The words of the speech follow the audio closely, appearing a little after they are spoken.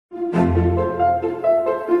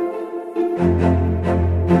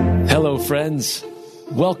friends.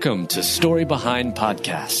 Welcome to Story Behind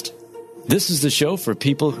Podcast. This is the show for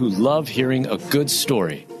people who love hearing a good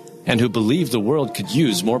story and who believe the world could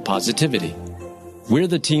use more positivity. We're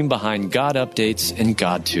the team behind God Updates and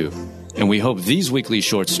God Too, and we hope these weekly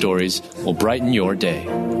short stories will brighten your day.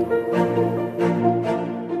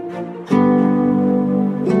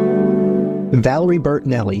 Valerie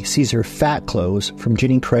Bertinelli sees her fat clothes from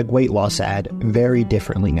Jenny Craig weight loss ad very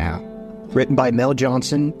differently now. Written by Mel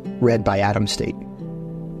Johnson, read by Adam State.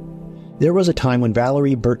 There was a time when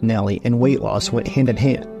Valerie Bertinelli and weight loss went hand in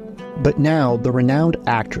hand. But now, the renowned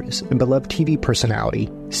actress and beloved TV personality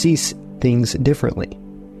sees things differently.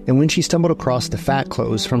 And when she stumbled across the fat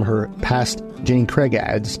clothes from her past Jenny Craig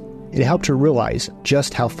ads, it helped her realize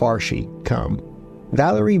just how far she'd come.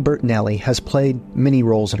 Valerie Bertinelli has played many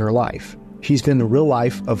roles in her life. She's been the real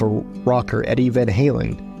life of a rocker Eddie Van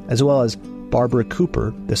Halen, as well as Barbara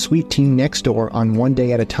Cooper, the sweet teen next door on One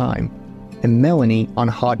Day at a Time, and Melanie on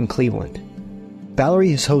Hot in Cleveland.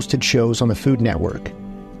 Valerie has hosted shows on the Food Network.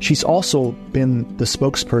 She's also been the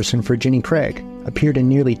spokesperson for Jenny Craig, appeared in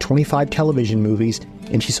nearly 25 television movies,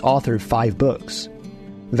 and she's authored 5 books.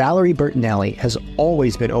 Valerie Bertinelli has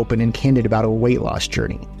always been open and candid about her weight loss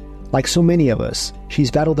journey. Like so many of us,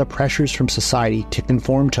 she's battled the pressures from society to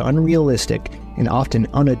conform to unrealistic and often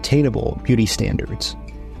unattainable beauty standards.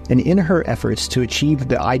 And in her efforts to achieve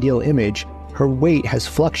the ideal image, her weight has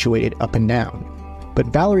fluctuated up and down. But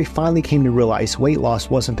Valerie finally came to realize weight loss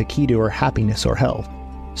wasn't the key to her happiness or health.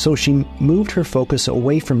 So she moved her focus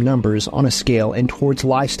away from numbers on a scale and towards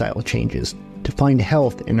lifestyle changes to find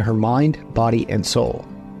health in her mind, body, and soul.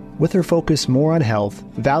 With her focus more on health,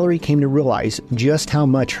 Valerie came to realize just how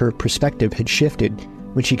much her perspective had shifted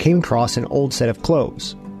when she came across an old set of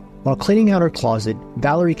clothes. While cleaning out her closet,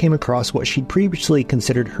 Valerie came across what she'd previously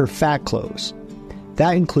considered her fat clothes.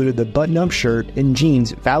 That included the button-up shirt and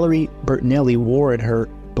jeans Valerie Bertinelli wore in her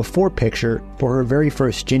before picture for her very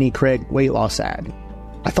first Jenny Craig weight loss ad.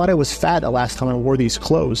 "I thought I was fat the last time I wore these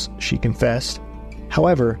clothes," she confessed.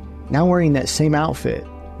 However, now wearing that same outfit,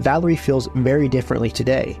 Valerie feels very differently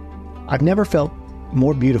today. "I've never felt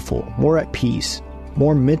more beautiful, more at peace,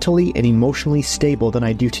 more mentally and emotionally stable than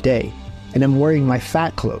I do today. And I'm wearing my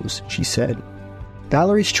fat clothes," she said.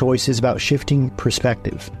 Valerie's choice is about shifting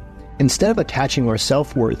perspective. Instead of attaching our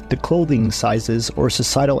self-worth to clothing sizes or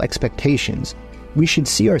societal expectations, we should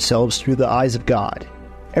see ourselves through the eyes of God.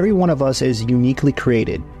 Every one of us is uniquely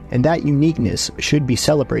created, and that uniqueness should be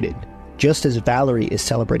celebrated, just as Valerie is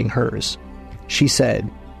celebrating hers. She said,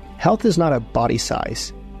 "Health is not a body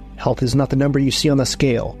size. Health is not the number you see on the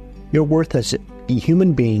scale. Your worth as a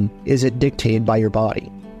human being isn't dictated by your body."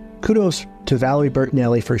 Kudos to Valerie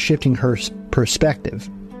Bertinelli for shifting her perspective.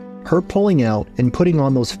 Her pulling out and putting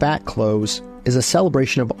on those fat clothes is a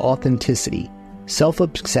celebration of authenticity,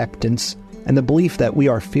 self-acceptance, and the belief that we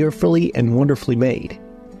are fearfully and wonderfully made.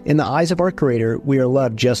 In the eyes of our Creator, we are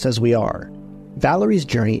loved just as we are. Valerie's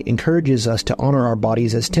journey encourages us to honor our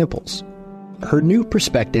bodies as temples. Her new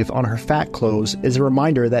perspective on her fat clothes is a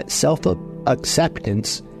reminder that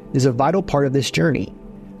self-acceptance is a vital part of this journey.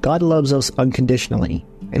 God loves us unconditionally,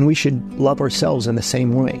 and we should love ourselves in the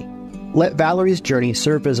same way. Let Valerie's journey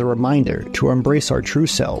serve as a reminder to embrace our true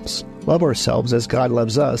selves, love ourselves as God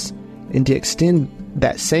loves us, and to extend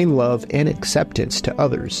that same love and acceptance to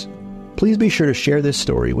others. Please be sure to share this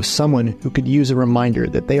story with someone who could use a reminder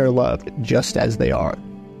that they are loved just as they are.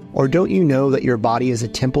 Or don't you know that your body is a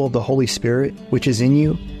temple of the Holy Spirit, which is in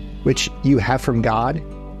you, which you have from God?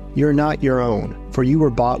 You're not your own, for you were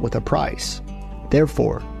bought with a price.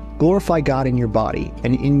 Therefore, glorify God in your body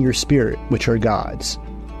and in your spirit, which are God's.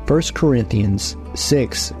 1 Corinthians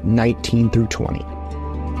 6:19-20.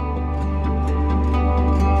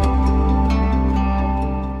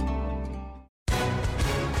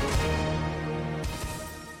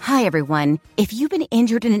 Hi, everyone. If you've been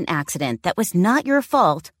injured in an accident that was not your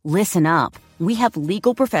fault, listen up. We have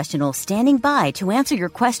legal professionals standing by to answer your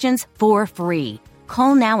questions for free.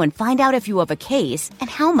 Call now and find out if you have a case and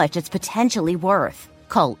how much it's potentially worth.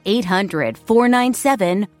 Call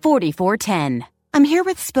 800-497-4410. I'm here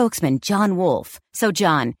with spokesman John Wolf. So,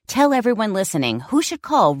 John, tell everyone listening who should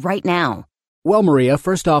call right now. Well, Maria,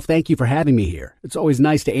 first off, thank you for having me here. It's always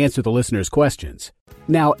nice to answer the listeners' questions.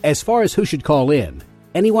 Now, as far as who should call in,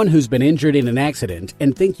 anyone who's been injured in an accident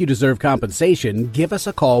and think you deserve compensation, give us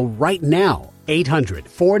a call right now.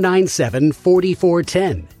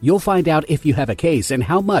 800-497-4410. You'll find out if you have a case and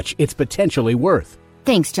how much it's potentially worth.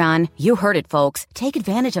 Thanks, John. You heard it, folks. Take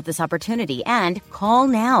advantage of this opportunity and call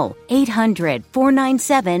now.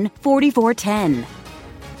 800-497-4410.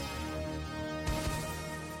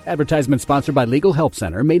 Advertisement sponsored by Legal Help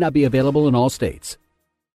Center, may not be available in all states.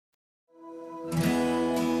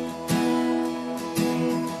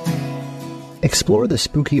 Explore the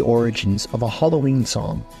spooky origins of a Halloween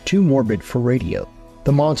song too morbid for radio,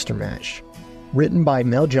 The Monster Mash, written by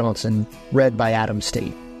Mel Johnson, read by Adam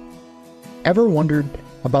State. Ever wondered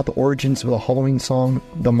about the origins of the Halloween song,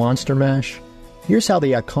 The Monster Mash? Here's how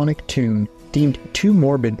the iconic tune, deemed too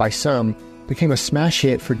morbid by some, became a smash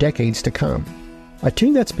hit for decades to come. A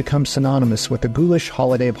tune that's become synonymous with the ghoulish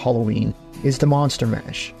holiday of Halloween is The Monster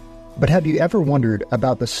Mash. But have you ever wondered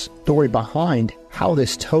about the story behind how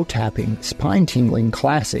this toe-tapping, spine-tingling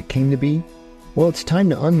classic came to be? Well, it's time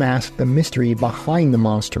to unmask the mystery behind The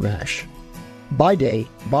Monster Mash. By day,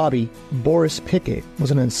 Bobby Boris Pickett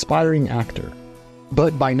was an inspiring actor.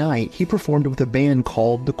 But by night, he performed with a band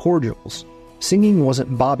called The Cordials. Singing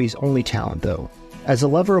wasn't Bobby's only talent, though. As a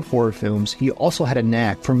lover of horror films, he also had a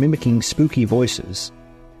knack for mimicking spooky voices.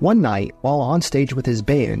 One night, while on stage with his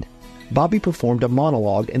band, Bobby performed a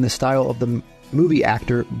monologue in the style of the movie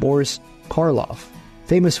actor Boris Karloff,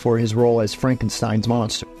 famous for his role as Frankenstein's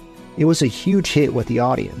monster. It was a huge hit with the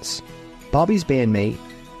audience. Bobby's bandmate,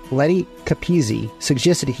 Lenny Capizzi,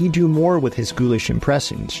 suggested he do more with his ghoulish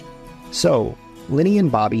impressions. So, Lenny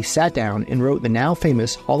and Bobby sat down and wrote the now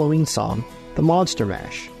famous Halloween song, The Monster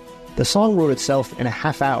Mash. The song wrote itself in a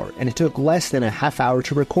half hour, and it took less than a half hour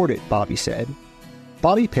to record it, Bobby said.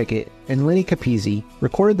 Bobby Pickett and Lenny Capizzi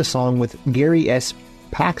recorded the song with Gary S.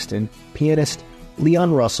 Paxton, pianist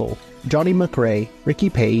Leon Russell, Johnny McRae, Ricky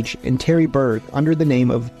Page, and Terry Berg under the name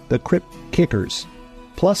of the Crypt Kickers.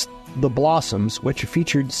 Plus, The Blossoms, which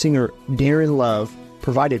featured singer Darren Love,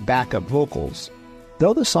 provided backup vocals.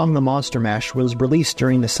 Though the song The Monster Mash was released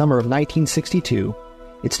during the summer of 1962,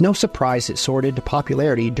 it's no surprise it soared into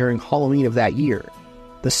popularity during Halloween of that year.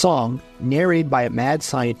 The song, narrated by a mad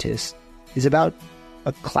scientist, is about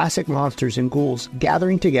classic monsters and ghouls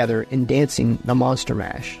gathering together and dancing the Monster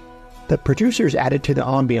Mash. The producers added to the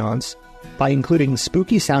ambiance by including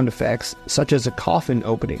spooky sound effects such as a coffin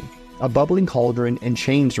opening, a bubbling cauldron, and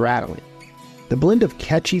chains rattling. The blend of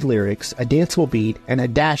catchy lyrics, a danceable beat, and a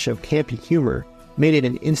dash of campy humor made it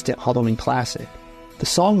an instant Halloween classic. The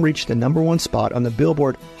song reached the #1 spot on the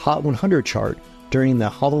Billboard Hot 100 chart during the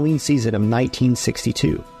Halloween season of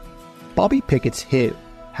 1962. Bobby Pickett's hit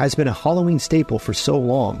has been a Halloween staple for so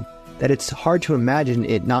long that it's hard to imagine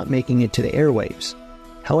it not making it to the airwaves.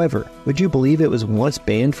 However, would you believe it was once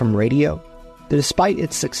banned from radio? Despite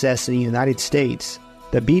its success in the United States,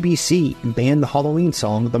 the BBC banned the Halloween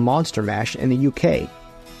song The Monster Mash in the UK.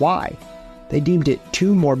 Why? They deemed it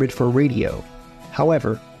too morbid for radio.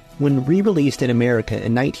 However, when re-released in America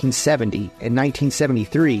in 1970 and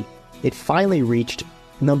 1973, it finally reached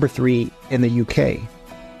number 3 in the UK.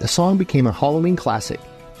 The song became a Halloween classic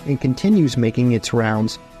and continues making its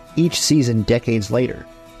rounds each season decades later,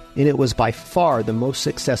 and it was by far the most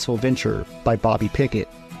successful venture by Bobby Pickett.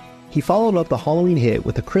 He followed up the Halloween hit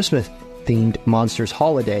with a Christmas-themed Monsters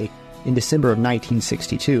Holiday in December of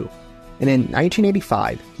 1962, and in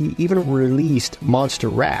 1985 he even released Monster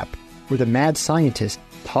Rap, where the mad scientist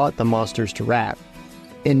taught the monsters to rap.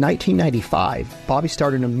 In 1995, Bobby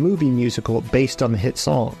started a movie musical based on the hit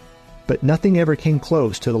song, but nothing ever came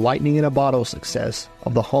close to the lightning-in-a-bottle success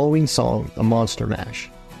of the Halloween song, The Monster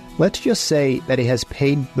Mash. Let's just say that it has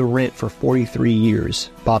paid the rent for 43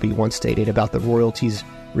 years, Bobby once stated about the royalties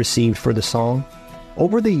received for the song.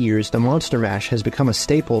 Over the years, The Monster Mash has become a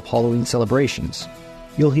staple of Halloween celebrations.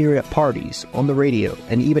 You'll hear it at parties, on the radio,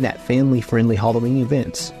 and even at family-friendly Halloween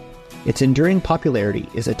events. Its enduring popularity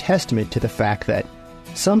is a testament to the fact that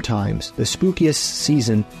sometimes the spookiest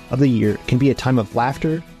season of the year can be a time of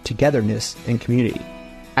laughter, togetherness, and community.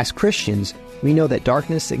 As Christians, we know that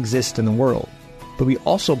darkness exists in the world, but we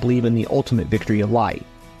also believe in the ultimate victory of light.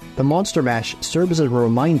 The Monster Mash serves as a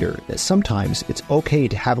reminder that sometimes it's okay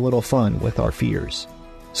to have a little fun with our fears.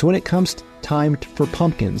 So when it comes time for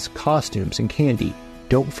pumpkins, costumes, and candy,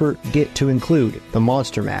 don't forget to include the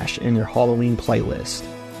Monster Mash in your Halloween playlist.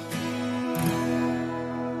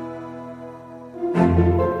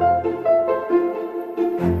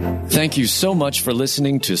 Thank you so much for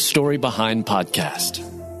listening to Story Behind Podcast.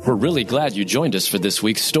 We're really glad you joined us for this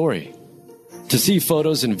week's story. To see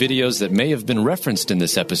photos and videos that may have been referenced in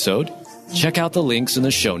this episode, check out the links in the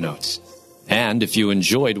show notes. And if you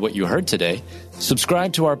enjoyed what you heard today,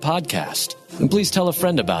 subscribe to our podcast, and please tell a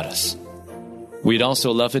friend about us. We'd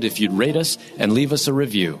also love it if you'd rate us and leave us a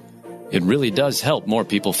review. It really does help more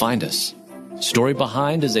people find us. Story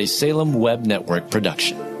Behind is a Salem Web Network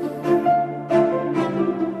production.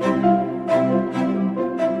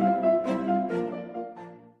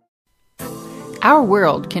 Our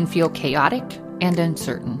world can feel chaotic and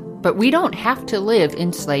uncertain. But we don't have to live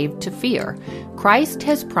enslaved to fear. Christ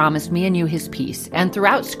has promised me and you his peace, and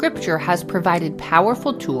throughout Scripture has provided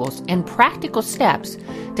powerful tools and practical steps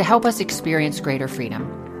to help us experience greater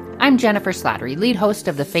freedom. I'm Jennifer Slattery, lead host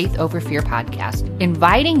of the Faith Over Fear podcast,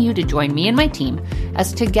 inviting you to join me and my team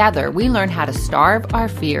as together we learn how to starve our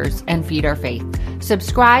fears and feed our faith.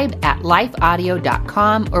 Subscribe at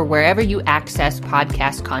lifeaudio.com or wherever you access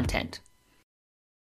podcast content.